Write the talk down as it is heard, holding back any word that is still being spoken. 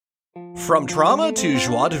From trauma to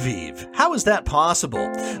joie de vivre. How is that possible?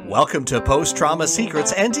 Welcome to Post-Trauma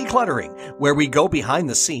Secrets and Decluttering, where we go behind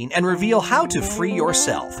the scene and reveal how to free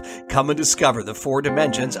yourself. Come and discover the 4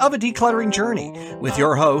 dimensions of a decluttering journey with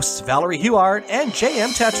your hosts, Valerie, Huard, and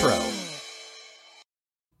J.M. Tetreault.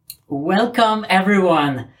 Welcome,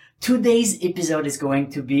 everyone. Today's episode is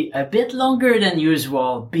going to be a bit longer than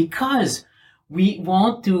usual because we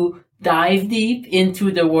want to dive deep into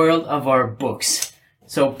the world of our books.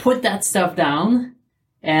 So put that stuff down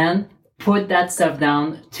and put that stuff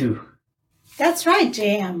down too. That's right,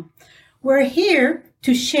 JM. We're here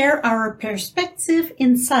to share our perspective,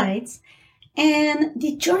 insights, and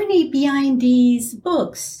the journey behind these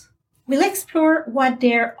books. We'll explore what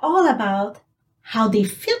they're all about, how they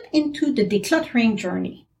fit into the decluttering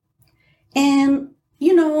journey, and,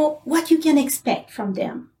 what you can expect from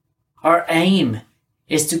them. Our aim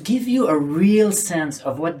is to give you a real sense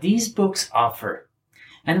of what these books offer.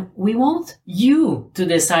 And we want you to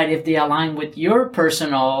decide if they align with your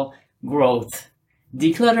personal growth,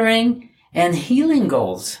 decluttering, and healing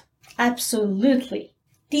goals. Absolutely.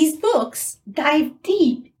 These books dive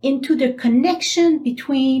deep into the connection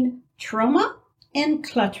between trauma and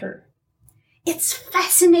clutter. It's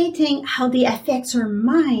fascinating how they affect our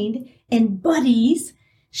mind and bodies,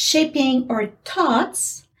 shaping our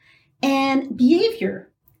thoughts and behavior,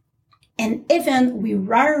 and even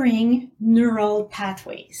rewiring neural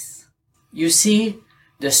pathways. You see,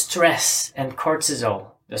 the stress and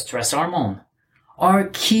cortisol, the stress hormone, are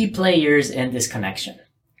key players in this connection.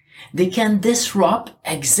 They can disrupt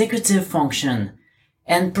executive function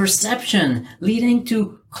and perception, leading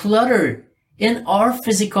to clutter in our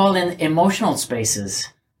physical and emotional spaces.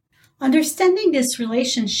 Understanding this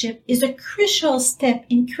relationship is a crucial step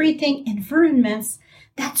in creating environments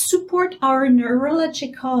that support our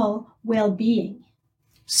neurological well-being.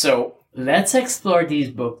 So let's explore these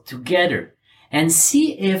books together and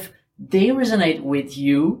see if they resonate with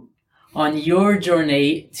you on your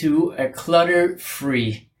journey to a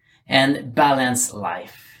clutter-free and balanced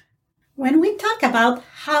life. When we talk about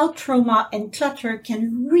how trauma and clutter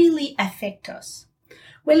can really affect us,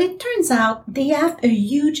 well, it turns out they have a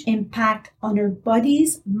huge impact on our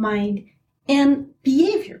bodies, mind, and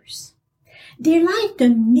behaviors. They're like the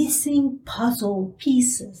missing puzzle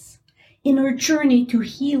pieces in our journey to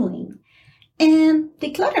healing and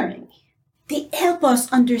decluttering. They help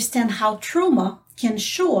us understand how trauma can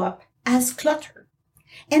show up as clutter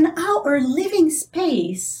and how our living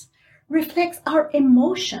space reflects our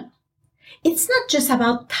emotion. It's not just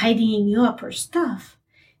about tidying up our stuff.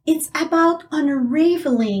 It's about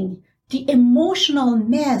unraveling the emotional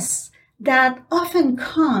mess that often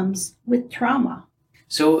comes with trauma.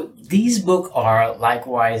 So these books are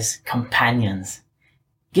likewise companions,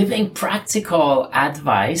 giving practical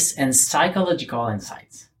advice and psychological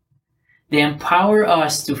insights. They empower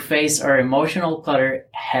us to face our emotional clutter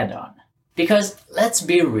head on. Because let's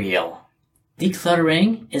be real,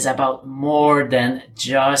 decluttering is about more than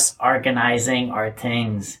just organizing our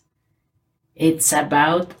things. It's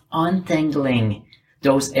about untangling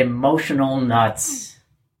those emotional knots.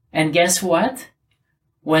 And guess what?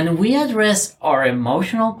 When we address our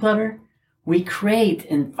emotional clutter, we create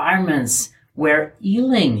environments where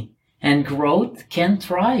healing and growth can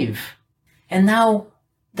thrive. And now,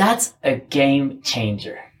 that's a game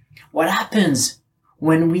changer. What happens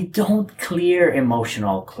when we don't clear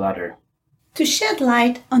emotional clutter? To shed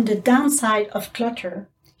light on the downside of clutter,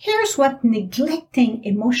 here's what neglecting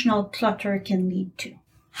emotional clutter can lead to.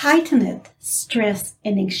 Heightened stress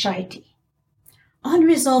and anxiety.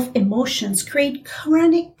 Unresolved emotions create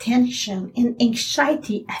chronic tension and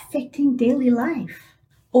anxiety affecting daily life,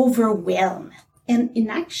 overwhelm, and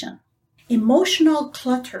inaction. Emotional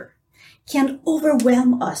clutter can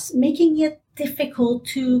overwhelm us, making it difficult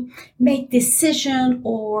to make decisions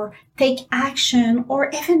or take action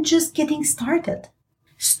or even just getting started.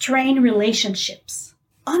 Strain relationships.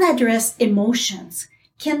 Unaddressed emotions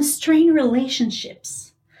can strain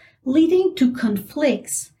relationships, leading to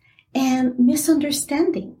conflicts and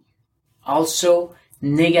misunderstanding. Also,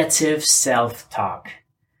 negative self-talk.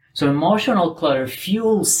 So emotional clutter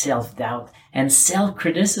fuels self-doubt and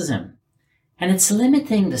self-criticism. And it's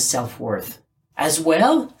limiting the self-worth. As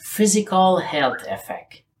well, physical health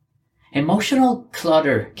effect. Emotional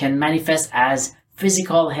clutter can manifest as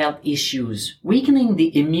physical health issues, weakening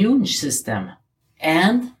the immune system.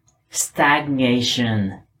 And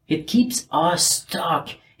stagnation. It keeps us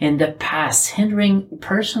stuck in the past, hindering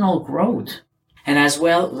personal growth. And as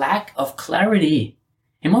well, lack of clarity.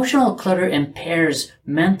 Emotional clutter impairs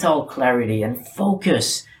mental clarity and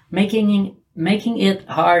focus, making it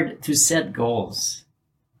hard to set goals.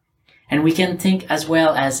 And we can think as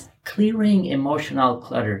well as clearing emotional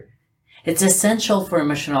clutter. It's essential for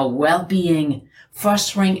emotional well-being,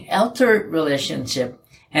 fostering healthier relationship,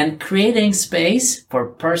 and creating space for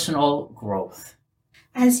personal growth.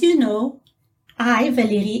 As you know, I,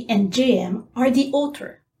 Valerie, and JM are the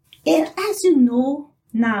author. And as you know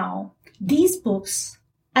now, these books,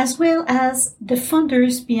 as well as the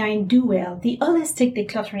funders behind Do Well, the holistic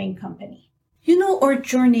decluttering company. You know, our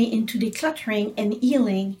journey into decluttering and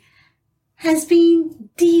healing has been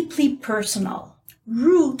deeply personal,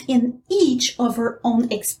 rooted in each of our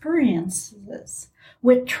own experiences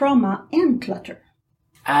with trauma and clutter.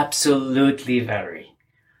 Absolutely, Valerie.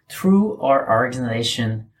 Through our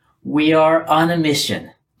organization, we are on a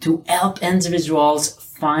mission to help individuals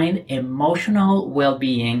find emotional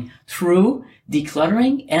well-being through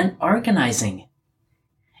decluttering and organizing.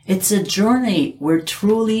 It's a journey we're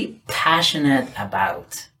truly passionate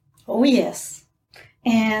about. Oh, yes.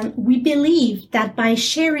 And we believe that by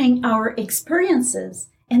sharing our experiences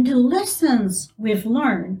and the lessons we've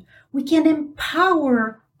learned, we can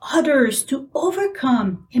empower others to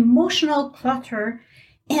overcome emotional clutter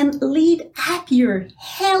and lead happier,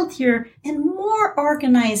 healthier, and more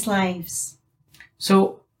organized lives.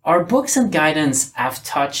 So, our books and guidance have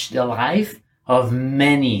touched the life of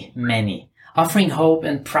many, offering hope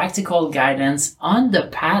and practical guidance on the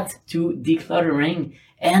path to decluttering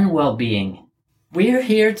and well-being. We're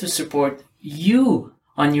here to support you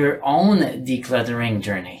on your own decluttering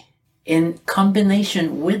journey. In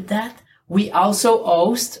combination with that, we also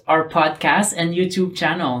host our podcast and YouTube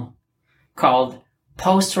channel called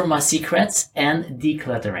Post-Trauma Secrets and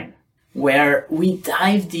Decluttering, where we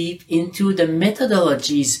dive deep into the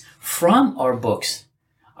methodologies from our books,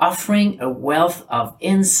 offering a wealth of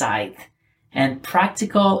insight and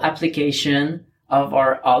practical application of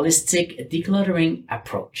our holistic decluttering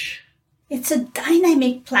approach. It's a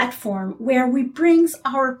dynamic platform where we bring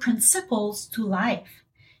our principles to life,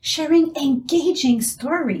 sharing engaging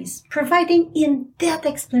stories, providing in-depth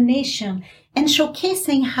explanation, and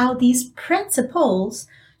showcasing how these principles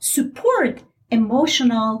support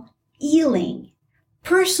emotional healing,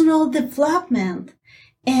 personal development,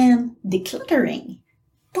 and decluttering.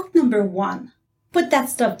 Book number 1, Put That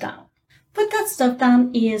Stuff Down. Put That Stuff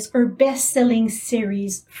Down is our best-selling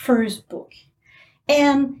series' first book,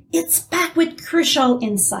 and it's packed with crucial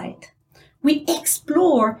insight. We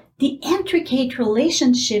explore the intricate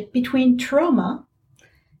relationship between trauma,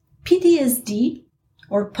 PTSD,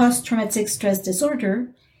 or post-traumatic stress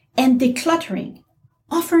disorder, and decluttering,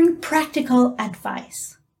 offering practical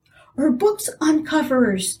advice. Our book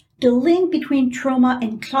uncovers the link between trauma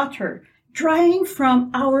and clutter, drawing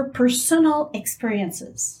from our personal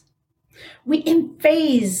experiences. We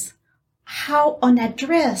emphasize how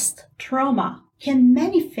unaddressed trauma can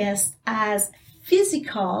manifest as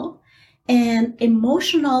physical and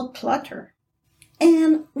emotional clutter.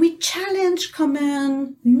 And we challenge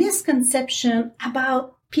common misconceptions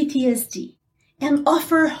about PTSD and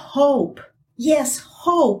offer hope, yes,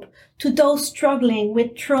 hope, to those struggling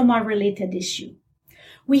with trauma-related issues.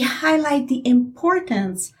 We highlight the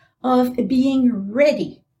importance of being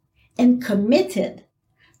ready and committed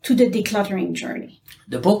to the decluttering journey.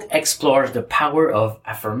 The book explores the power of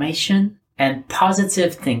affirmation and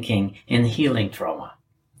positive thinking in healing trauma.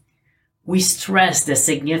 We stress the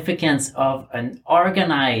significance of an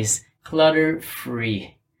organized,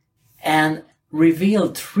 clutter-free, and reveal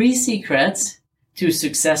 3 secrets to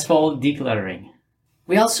successful decluttering.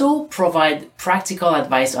 We also provide practical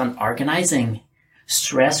advice on organizing,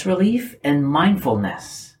 stress relief, and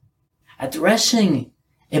mindfulness. Addressing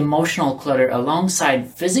emotional clutter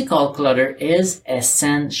alongside physical clutter is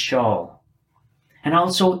essential. And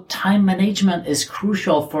also, time management is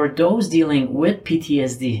crucial for those dealing with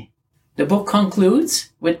PTSD. The book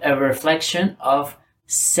concludes with a reflection of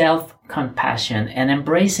self-compassion and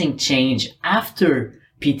embracing change after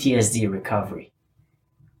PTSD recovery.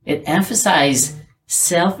 It emphasizes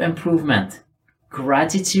self-improvement,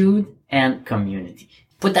 gratitude, and community.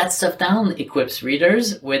 Put That Stuff Down equips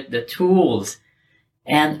readers with the tools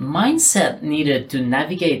and mindset needed to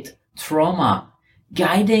navigate trauma,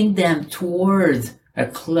 guiding them towards a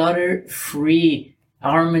clutter-free,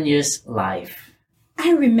 harmonious life.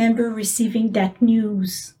 I remember receiving that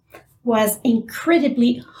news was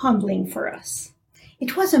incredibly humbling for us.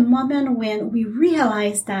 It was a moment when we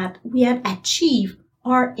realized that we had achieved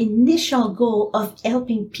our initial goal of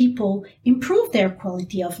helping people improve their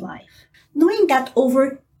quality of life. Knowing that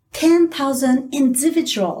over 10,000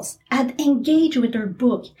 individuals had engaged with our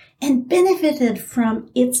book and benefited from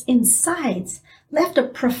its insights left a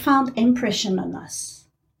profound impression on us.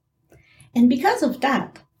 And because of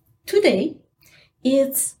that, today,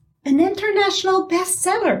 it's an international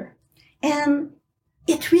bestseller, and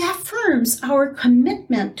it reaffirms our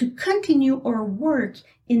commitment to continue our work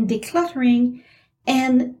in decluttering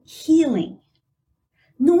and healing,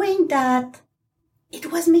 knowing that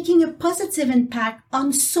it was making a positive impact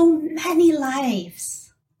on so many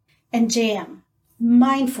lives. And JM,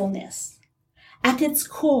 mindfulness, at its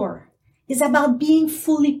core, is about being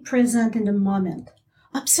fully present in the moment,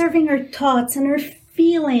 observing our thoughts and our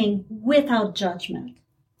feeling without judgment.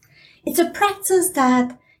 It's a practice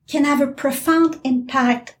that can have a profound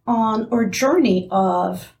impact on our journey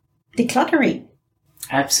of decluttering.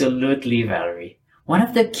 Absolutely, Valerie. One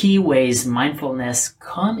of the key ways mindfulness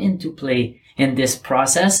come into play in this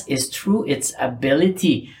process is through its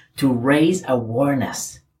ability to raise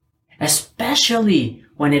awareness, especially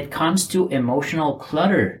when it comes to emotional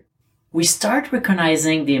clutter. We start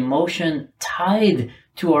recognizing the emotion tied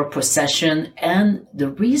to our possession and the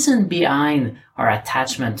reason behind our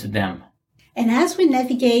attachment to them. And as we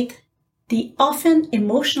navigate the often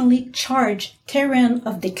emotionally charged terrain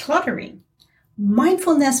of decluttering,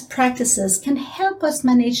 mindfulness practices can help us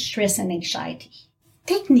manage stress and anxiety.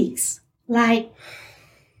 Techniques like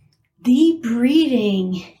deep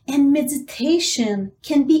breathing and meditation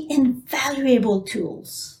can be invaluable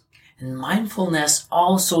tools. And mindfulness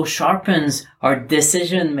also sharpens our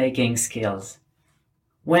decision-making skills.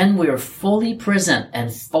 When we're fully present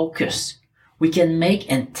and focused, we can make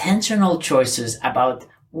intentional choices about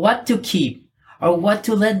what to keep or what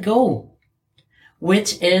to let go,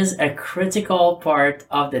 which is a critical part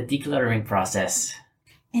of the decluttering process.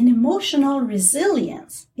 And emotional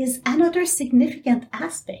resilience is another significant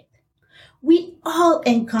aspect. We all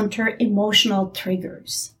encounter emotional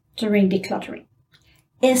triggers during decluttering,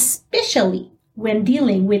 especially when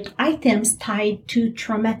dealing with items tied to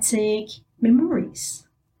traumatic memories.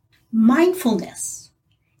 Mindfulness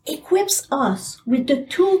equips us with the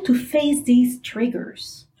tool to face these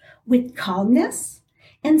triggers with calmness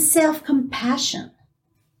and self-compassion.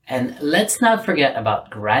 And let's not forget about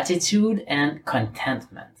gratitude and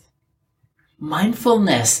contentment.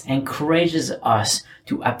 Mindfulness encourages us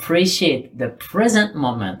to appreciate the present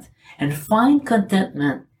moment and find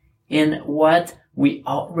contentment in what we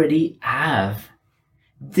already have.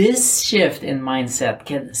 This shift in mindset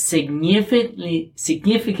can significantly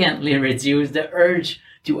reduce the urge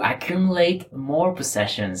to accumulate more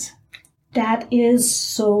possessions. That is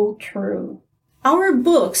so true. Our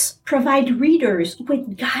books provide readers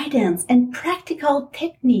with guidance and practical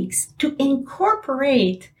techniques to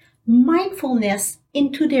incorporate mindfulness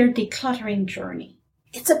into their decluttering journey.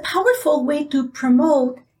 It's a powerful way to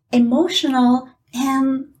promote emotional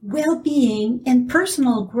and well-being and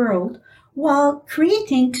personal growth while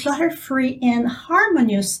creating clutter-free and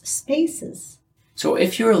harmonious spaces. So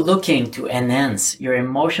if you're looking to enhance your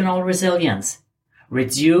emotional resilience,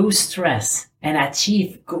 reduce stress, and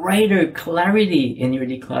achieve greater clarity in your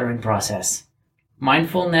decluttering process,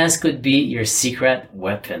 mindfulness could be your secret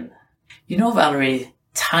weapon. You know, Valerie,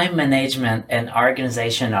 time management and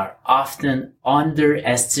organization are often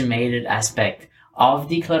underestimated aspects of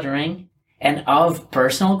decluttering and of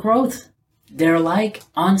personal growth. They're like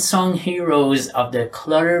unsung heroes of the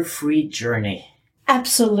clutter-free journey.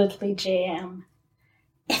 Absolutely, JM.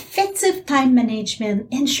 Effective time management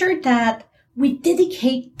ensures that we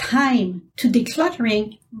dedicate time to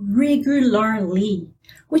decluttering regularly,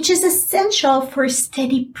 which is essential for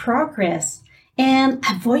steady progress and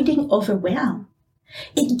avoiding overwhelm.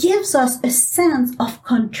 It gives us a sense of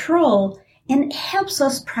control and helps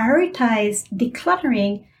us prioritize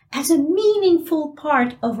decluttering as a meaningful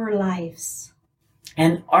part of our lives.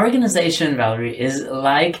 And organization, Valerie, is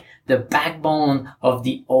like the backbone of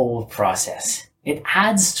the whole process. It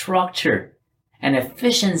adds structure and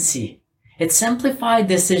efficiency. It simplifies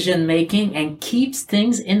decision-making and keeps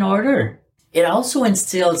things in order. It also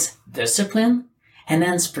instills discipline,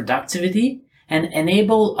 enhances productivity, and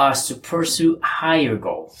enables us to pursue higher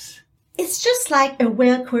goals. It's just like a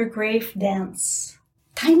well-choreographed dance.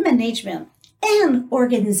 Time management and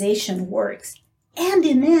organization works hand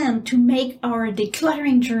in hand to make our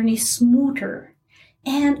decluttering journey smoother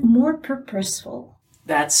and more purposeful.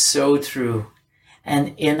 That's so true.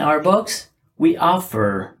 And in our books, we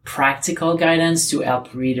offer practical guidance to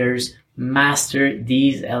help readers master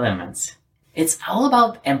these elements. It's all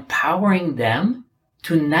about empowering them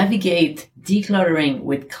to navigate decluttering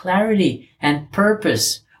with clarity and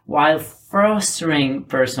purpose while fostering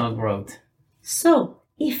personal growth. So,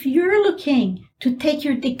 if you're looking to take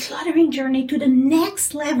your decluttering journey to the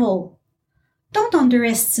next level, don't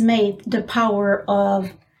underestimate the power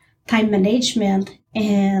of time management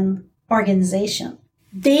and organization.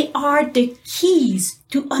 They are the keys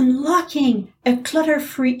to unlocking a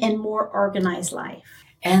clutter-free and more organized life.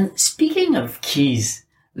 And speaking of keys,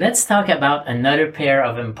 let's talk about another pair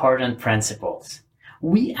of important principles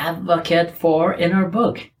we advocate for in our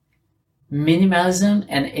book: minimalism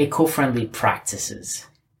and eco-friendly practices.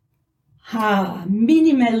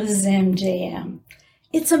 Minimalism, JM.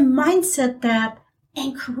 It's a mindset that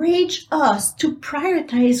encourages us to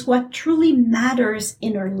prioritize what truly matters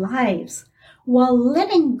in our lives while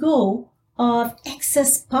letting go of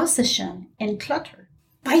excess possession and clutter.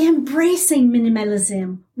 By embracing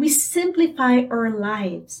minimalism, we simplify our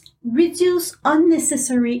lives, reduce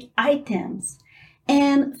unnecessary items,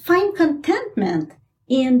 and find contentment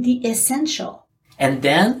in the essential. And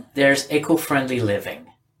then there's eco-friendly living.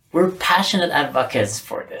 We're passionate advocates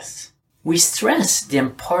for this. We stress the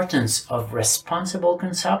importance of responsible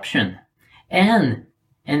consumption and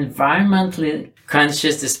environmentally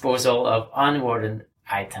conscious disposal of unwanted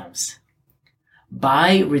items.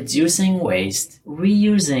 By reducing waste,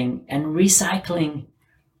 reusing, and recycling,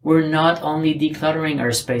 we're not only decluttering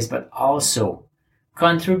our space, but also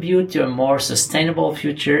contribute to a more sustainable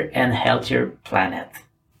future and healthier planet.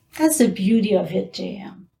 That's the beauty of it,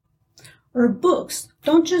 JM. Our books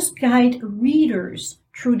don't just guide readers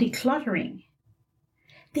through decluttering.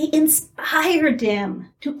 They inspire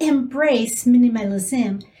them to embrace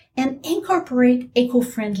minimalism and incorporate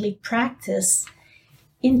eco-friendly practice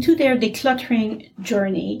into their decluttering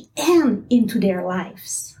journey and into their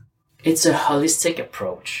lives. It's a holistic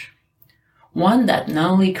approach, one that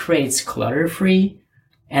not only creates clutter-free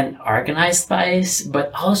and organized space,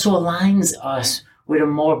 but also aligns us with a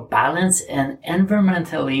more balanced and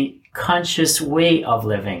environmentally conscious way of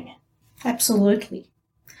living. Absolutely.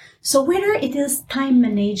 So whether it is time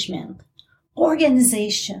management,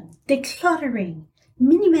 organization, decluttering,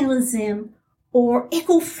 minimalism, or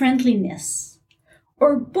eco-friendliness,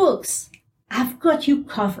 our books have got you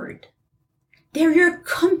covered. They're your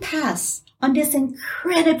compass on this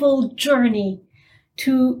incredible journey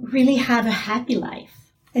to really have a happy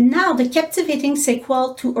life. And now the captivating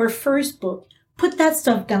sequel to our first book, Put That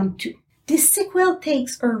Stuff Down Too. This sequel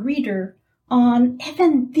takes our reader on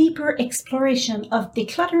even deeper exploration of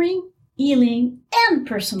decluttering, healing, and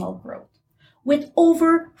personal growth. With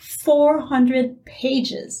over 400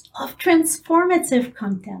 pages of transformative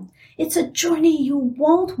content, it's a journey you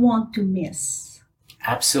won't want to miss.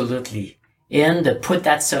 Absolutely. In the Put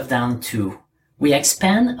That Stuff Down Too, we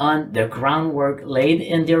expand on the groundwork laid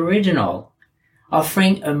in the original,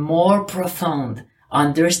 offering a more profound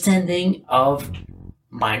understanding of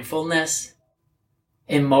mindfulness,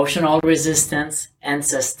 emotional resistance, and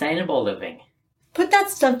sustainable living. Put That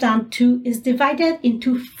Stuff Down Too is divided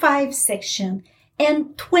into 5 sections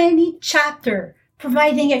and 20 chapters,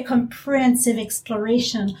 providing a comprehensive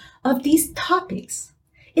exploration of these topics.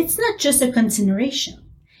 It's not just a continuation.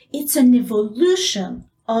 It's an evolution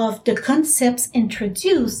of the concepts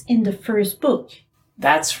introduced in the first book.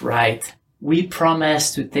 That's right. We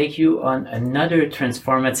promise to take you on another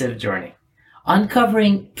transformative journey,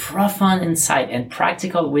 uncovering profound insight and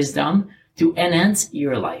practical wisdom to enhance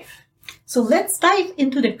your life. So let's dive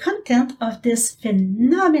into the content of this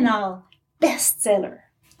phenomenal bestseller.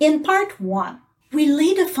 In part 1, we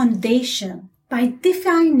lay the foundation by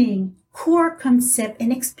defining core concepts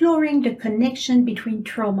and exploring the connection between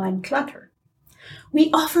trauma and clutter. We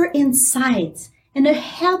offer insights and a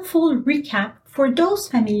helpful recap for those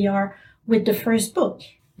familiar with the first book.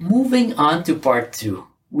 Moving on to part 2,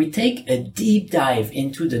 we take a deep dive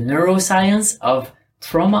into the neuroscience of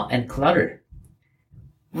trauma and clutter.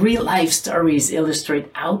 Real-life stories illustrate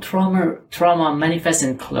how trauma manifests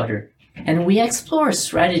in clutter, and we explore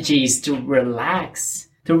strategies to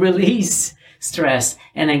release stress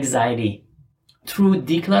and anxiety through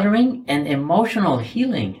decluttering and emotional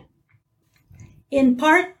healing. In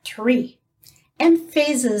part 3,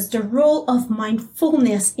 emphasizes the role of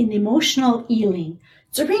mindfulness in emotional healing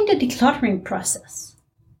during the decluttering process.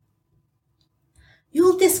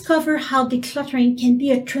 You'll discover how decluttering can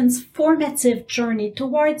be a transformative journey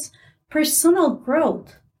towards personal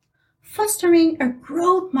growth, fostering a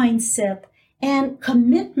growth mindset and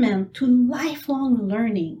commitment to lifelong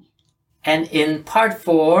learning. And in part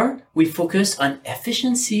 4, we focus on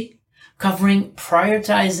efficiency, covering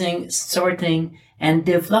prioritizing, sorting, and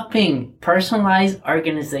developing personalized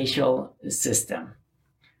organizational system.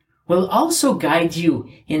 We'll also guide you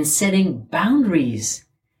in setting boundaries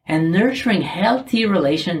and nurturing healthy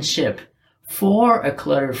relationship for a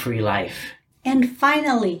clutter-free life. And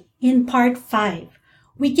finally, in part 5,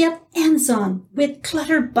 we get hands-on with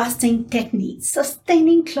clutter-busting techniques,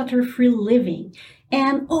 sustaining clutter-free living,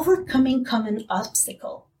 and overcoming common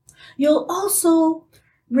obstacles. You'll also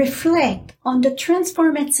reflect on the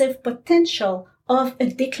transformative potential of a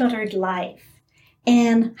decluttered life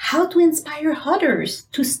and how to inspire others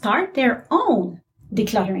to start their own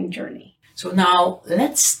decluttering journey. So now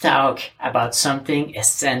let's talk about something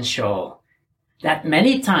essential that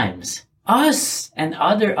many times us and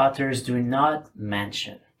other authors do not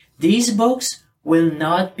mention. These books will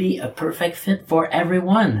not be a perfect fit for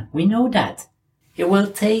everyone. We know that.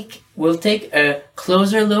 We'll take a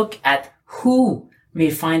closer look at who may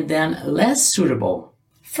find them less suitable.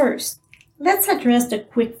 First, let's address the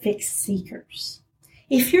quick fix seekers.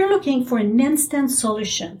 If you're looking for an instant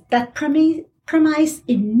solution that promise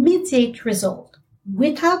immediate result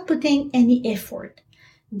without putting any effort,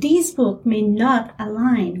 these books may not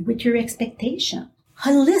align with your expectation.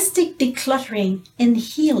 Holistic decluttering and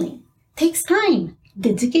healing takes time,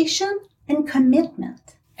 dedication, and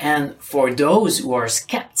commitment. And for those who are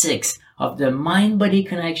skeptics of the mind-body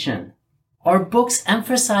connection, our books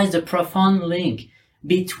emphasize the profound link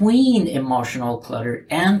between emotional clutter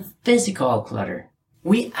and physical clutter.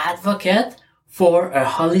 We advocate for a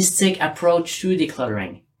holistic approach to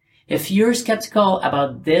decluttering. If you're skeptical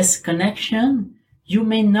about this connection, you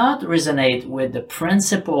may not resonate with the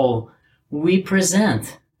principle we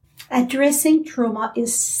present. Addressing trauma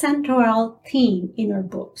is a central theme in our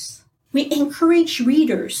books. We encourage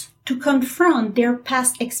readers to confront their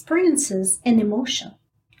past experiences and emotions.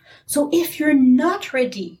 So if you're not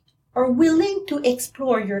ready or willing to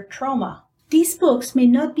explore your trauma, these books may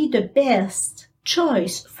not be the best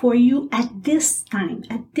choice for you at this time,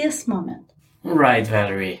 at this moment. Right,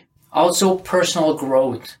 Valerie. Also, personal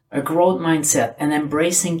growth, a growth mindset, and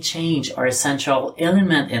embracing change are essential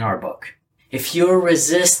elements in our book. If you're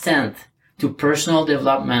resistant to personal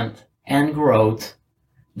development and growth,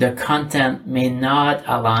 the content may not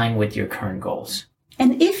align with your current goals.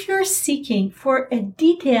 And if you're seeking for a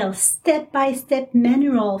detailed step-by-step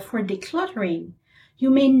manual for decluttering, you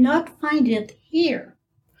may not find it here.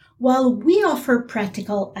 While we offer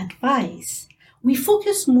practical advice, we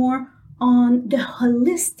focus more on the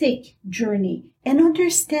holistic journey and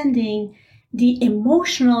understanding the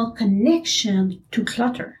emotional connection to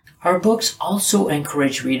clutter. Our books also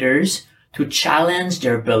encourage readers to challenge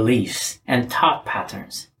their beliefs and thought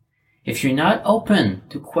patterns. If you're not open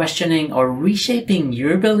to questioning or reshaping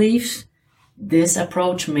your beliefs, this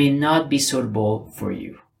approach may not be suitable for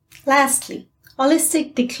you. Lastly,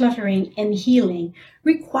 holistic decluttering and healing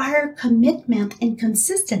require commitment and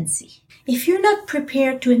consistency. If you're not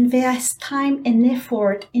prepared to invest time and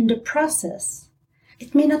effort in the process,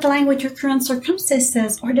 it may not align with your current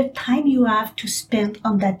circumstances or the time you have to spend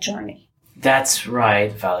on that journey. That's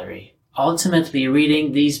right, Valerie. Ultimately,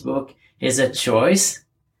 reading these books is a choice,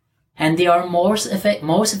 and they are most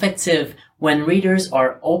effective when readers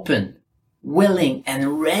are open, willing,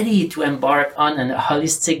 and ready to embark on a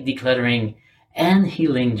holistic decluttering and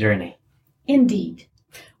healing journey. Indeed.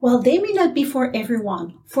 While they may not be for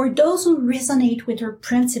everyone, for those who resonate with our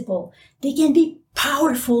principle, they can be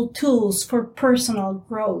powerful tools for personal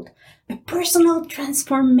growth, a personal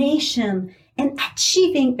transformation, and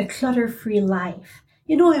achieving a clutter-free life.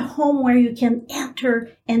 A home where you can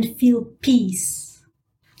enter and feel peace.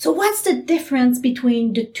 So what's the difference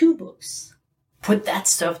between the two books? Put That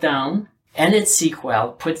Stuff Down and its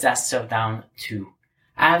sequel, Put That Stuff Down too,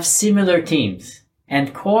 have similar themes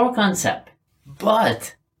and core concept,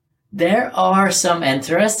 but there are some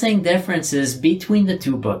interesting differences between the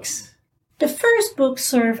two books. The first book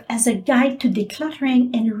serves as a guide to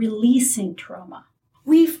decluttering and releasing trauma.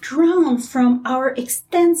 We've drawn from our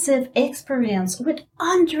extensive experience with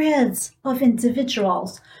hundreds of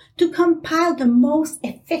individuals to compile the most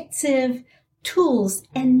effective tools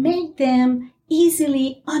and make them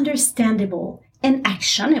easily understandable and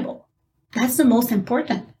actionable. That's the most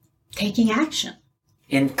important, taking action.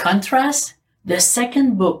 In contrast, the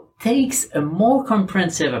second book takes a more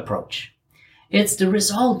comprehensive approach. It's the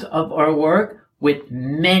result of our work with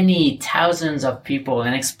many thousands of people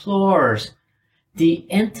and explores the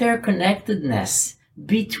interconnectedness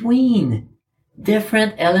between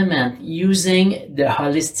different elements using the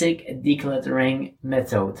holistic decluttering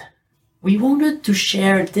method. We wanted to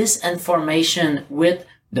share this information with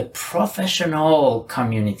the professional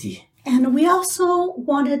community. And we also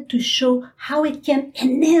wanted to show how it can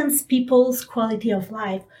enhance people's quality of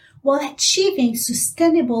life while achieving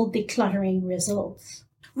sustainable decluttering results.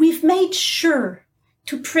 We've made sure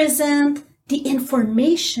to present the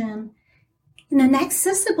information in an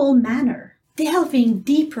accessible manner, delving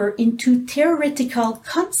deeper into theoretical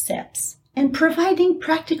concepts and providing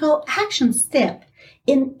practical action steps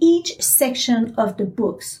in each section of the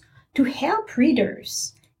books to help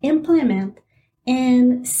readers implement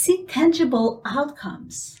and see tangible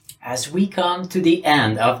outcomes. As we come to the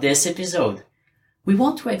end of this episode, we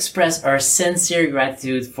want to express our sincere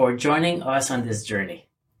gratitude for joining us on this journey.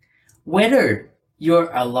 Whether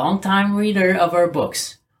you're a longtime reader of our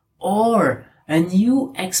books or a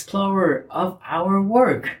new explorer of our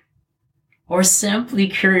work, or simply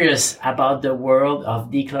curious about the world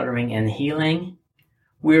of decluttering and healing,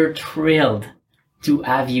 we're thrilled to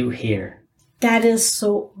have you here. That is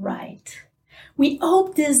so right. We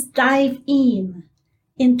hope this dive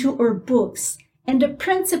into our books and the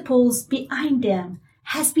principles behind them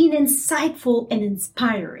has been insightful and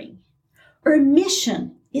inspiring. Our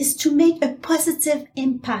mission is to make a positive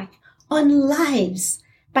impact on lives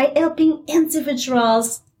by helping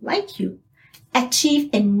individuals like you achieve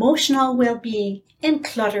emotional well-being in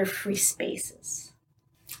clutter-free spaces.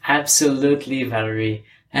 Absolutely, Valerie.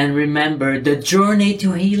 And remember, the journey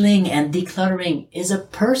to healing and decluttering is a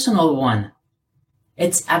personal one.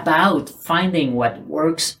 It's about finding what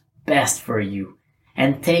works best for you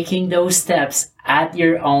and taking those steps at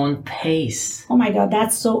your own pace. Oh my God,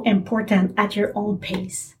 that's so important, at your own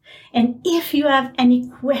pace. And if you have any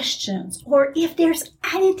questions or if there's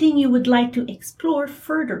anything you would like to explore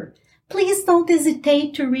further, please don't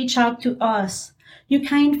hesitate to reach out to us. You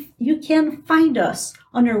can find us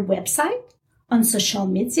on our website, on social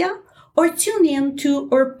media, or tune in to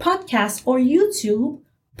our podcast or YouTube,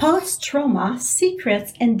 Post-Trauma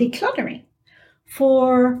Secrets and Decluttering,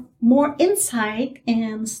 for more insight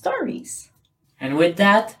and stories. And with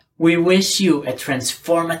that, we wish you a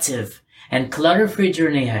transformative and clutter-free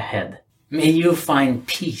journey ahead. May you find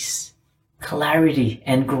peace, clarity,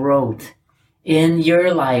 and growth in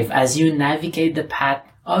your life as you navigate the path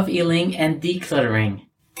of healing and decluttering.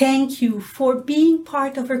 Thank you for being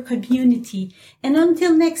part of our community. And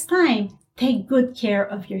until next time, take good care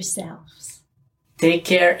of yourselves. Take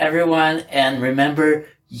care, everyone, and remember,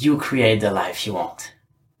 you create the life you want.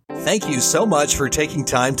 Thank you so much for taking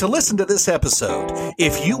time to listen to this episode.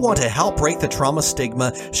 If you want to help break the trauma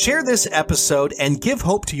stigma, share this episode and give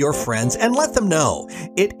hope to your friends and let them know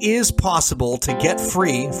it is possible to get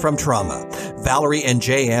free from trauma. Valerie and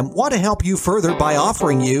JM want to help you further by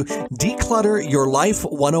offering you Declutter Your Life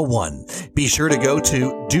 101. Be sure to go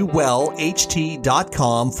to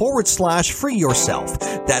dowellht.com/free yourself.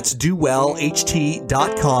 That's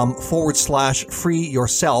dowellht.com/free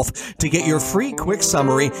yourself to get your free quick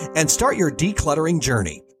summary and start your decluttering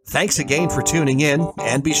journey. Thanks again for tuning in,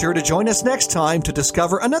 and be sure to join us next time to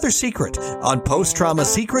discover another secret on Post-Trauma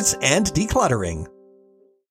Secrets and Decluttering.